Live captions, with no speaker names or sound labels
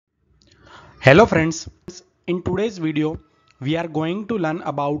Hello friends, in today's video we are going to learn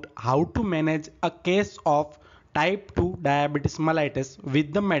about how to manage a case of type 2 diabetes mellitus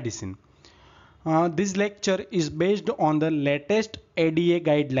with the medicine. This lecture is based on the latest ADA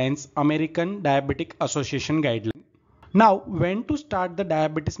guidelines, American Diabetic Association guidelines. Now, when to start the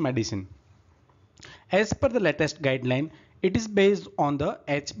diabetes medicine? As per the latest guideline, it is based on the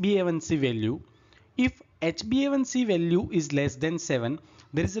HbA1c value. If HbA1c value is less than 7,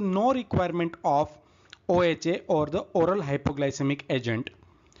 there is no requirement of OHA or the oral hypoglycemic agent.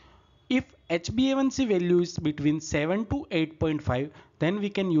 If HbA1c value is between 7 to 8.5, then we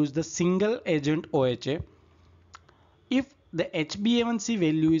can use the single agent OHA. If the HbA1c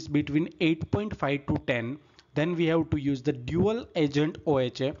value is between 8.5 to 10, then we have to use the dual agent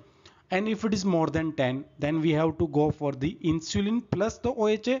OHA. And if it is more than 10, then we have to go for the insulin plus the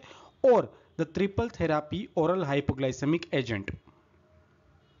OHA or the triple therapy oral hypoglycemic agent.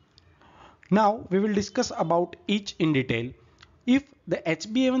 Now we will discuss about each in detail. If the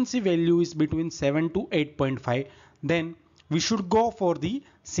HbA1c value is between 7 to 8.5, then we should go for the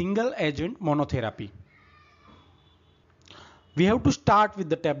single agent monotherapy. We have to start with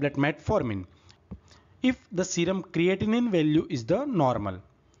the tablet Metformin. If the serum creatinine value is the normal,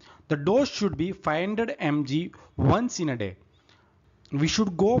 the dose should be 500 mg once in a day. We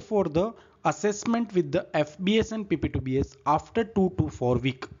should go for the assessment with the FBS and PP2BS after 2 to 4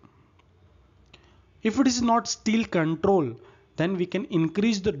 weeks. If it is not still control, then we can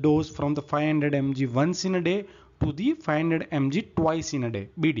increase the dose from the 500 mg once in a day to the 500 mg twice in a day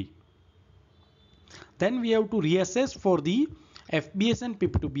BD. Then we have to reassess for the FBS and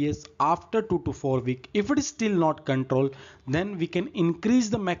PP2BS after 2 to 4 weeks. If it is still not controlled, then we can increase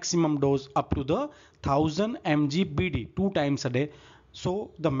the maximum dose up to the 1000 mg BD 2 times a day.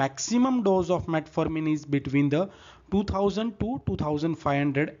 So the maximum dose of metformin is between the 2000 to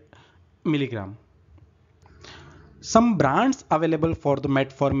 2500 milligram. Some brands available for the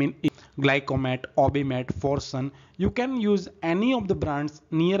metformin is Glycomat, Obimat, Forsun. You can use any of the brands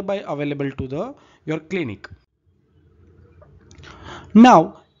nearby available to your clinic.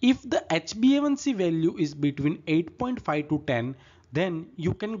 Now, if the HbA1c value is between 8.5 to 10, then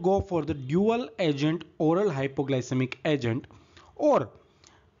you can go for the dual agent oral hypoglycemic agent, or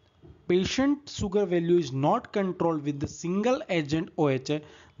patient sugar value is not controlled with the single agent OHA,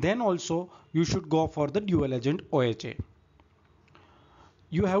 then also you should go for the dual agent OHA.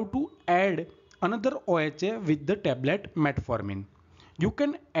 You have to add another OHA with the tablet Metformin. You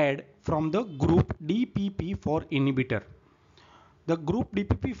can add from the group DPP4 inhibitor. The group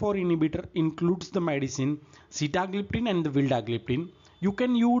DPP4 inhibitor includes the medicine sitagliptin and the vildagliptin. You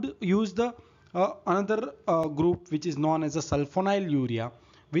can use the another group which is known as a sulfonylurea,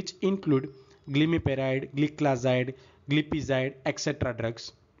 which include glimepiride, gliclazide, glipizide, etc.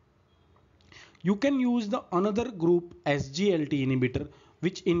 drugs. You can use the another group SGLT inhibitor,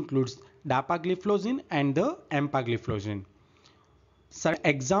 which includes dapagliflozin and the empagliflozin. So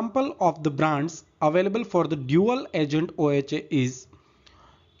example of the brands available for the dual agent OHA is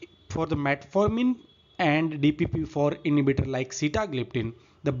for the metformin and DPP4 inhibitor like sitagliptin.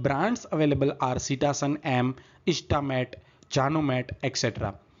 The brands available are Sitasan M, Istamat, Janomat,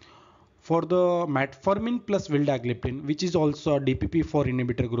 etc. For the metformin plus vildagliptin, which is also a DPP4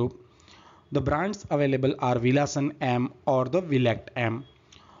 inhibitor group, the brands available are Vilasan M or the Vilect M.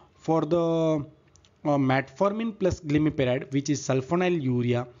 For the metformin plus glimepiride, which is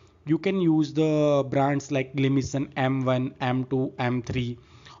sulfonylurea, you can use the brands like Glimison M1, M2, M3,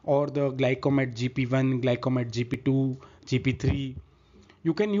 or the Glycomat GP1, Glycomat GP2, GP3.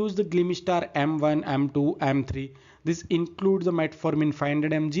 You can use the Glimistar M1, M2, M3. This includes the metformin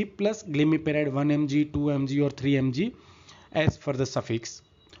 500 mg plus glimepiride 1 mg, 2 mg or 3 mg as for the suffix.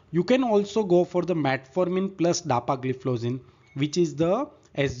 You can also go for the metformin plus dapagliflozin, which is the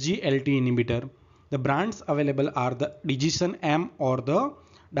SGLT inhibitor. The brands available are the Digison M or the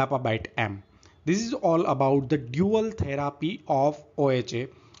Dapabite M. This is all about the dual therapy of OHA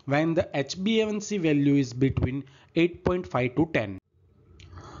when the HbA1c value is between 8.5 to 10.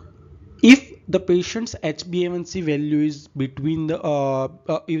 If the patient's HbA1c value is between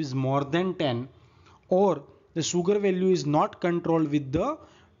the is more than 10, or the sugar value is not controlled with the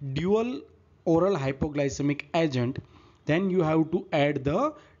dual oral hypoglycemic agent, then you have to add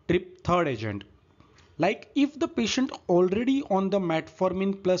the third agent. Like if the patient already on the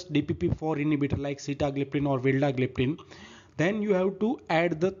metformin plus DPP4 inhibitor like sitagliptin or vildagliptin, then you have to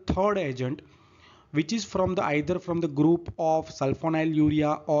add the third agent, which is from the either from the group of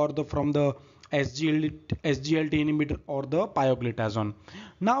sulfonylurea or from the SGLT inhibitor or the pioglitazone.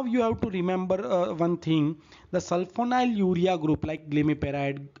 Now you have to remember one thing: the sulfonylurea group like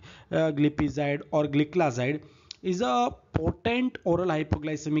glimepiride, glipizide or gliclazide is a potent oral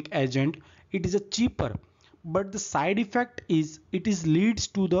hypoglycemic agent. It is a cheaper, but the side effect is it is leads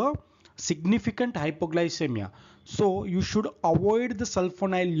to the significant hypoglycemia. So you should avoid the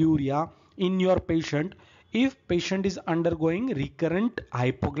sulfonylurea in your patient if patient is undergoing recurrent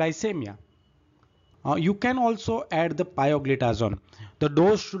hypoglycemia. You can also add the pioglitazone. The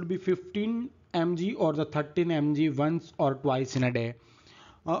dose should be 15 mg or the 13 mg once or twice in a day.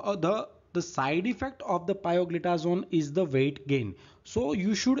 The side effect of the pioglitazone is the weight gain. So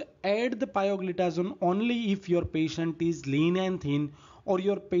you should add the pioglitazone only if your patient is lean and thin or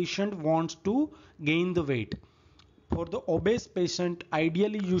your patient wants to gain the weight. For the obese patient,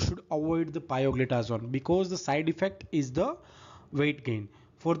 ideally you should avoid the pioglitazone because the side effect is the weight gain.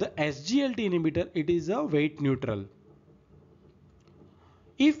 For the SGLT inhibitor, it is a weight neutral.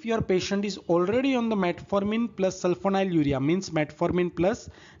 If your patient is already on the metformin plus sulfonylurea, means metformin plus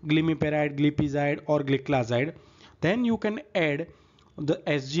glimepiride, glipizide or gliclazide, then you can add the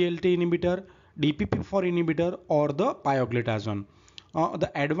SGLT inhibitor, DPP-4 inhibitor or the pioglitazone.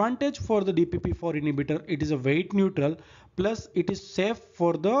 The advantage for the DPP-4 inhibitor, it is a weight neutral plus it is safe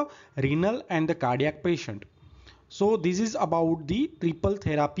for the renal and the cardiac patient. So this is about the triple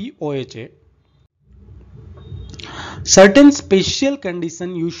therapy OHA. Certain special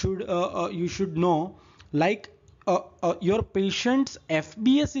condition you should know, like your patient's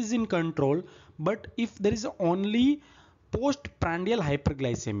FBS is in control, but if there is only postprandial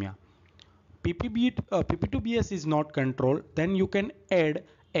hyperglycemia, PP2BS is not controlled, then you can add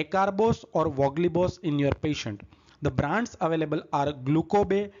acarbose or voglibose in your patient. The brands available are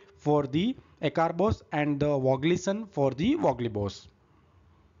glucobe for the acarbose and the voglicin for the voglibose.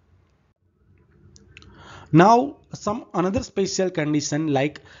 Now some another special condition,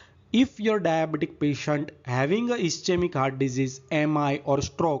 like if your diabetic patient having a ischemic heart disease, MI or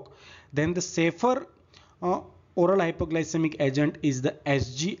stroke, then the safer oral hypoglycemic agent is the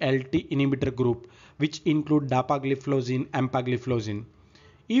SGLT inhibitor group, which include dapagliflozin, empagliflozin.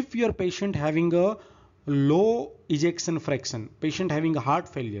 If your patient having a low ejection fraction, patient having a heart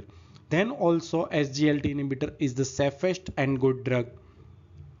failure, then also SGLT inhibitor is the safest and good drug.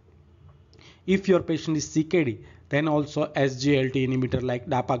 If your patient is CKD, then also SGLT inhibitor like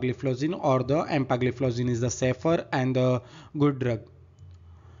dapagliflozin or the empagliflozin is the safer and the good drug.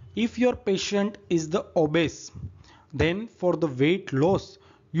 If your patient is the obese, then for the weight loss,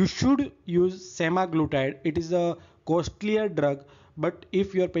 you should use semaglutide. It is a costlier drug, but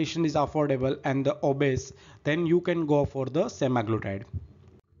if your patient is affordable and the obese, then you can go for the semaglutide.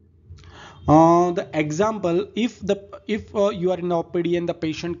 The example, if you are in the OPD and the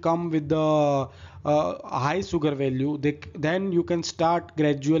patient come with the high sugar value, then you can start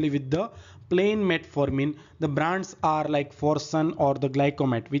gradually with the plain metformin. The brands are like Forsun or the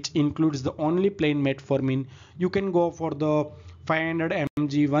Glycomet, which includes the only plain metformin. You can go for the 500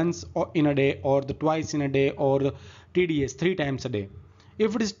 mg once in a day or the twice in a day or the TDS 3 times a day.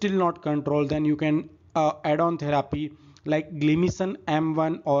 If it is still not controlled, then you can add on therapy like glimicin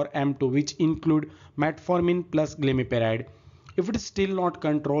M1 or M2, which include metformin plus glimepiride. If it is still not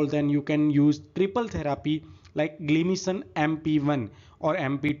controlled, then you can use triple therapy like glimicin MP1 or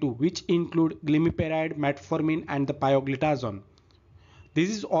MP2, which include glimepiride, metformin and the pioglitazone. This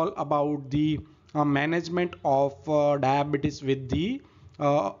is all about the management of diabetes with the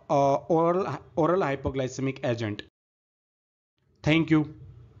oral hypoglycemic agent. Thank you.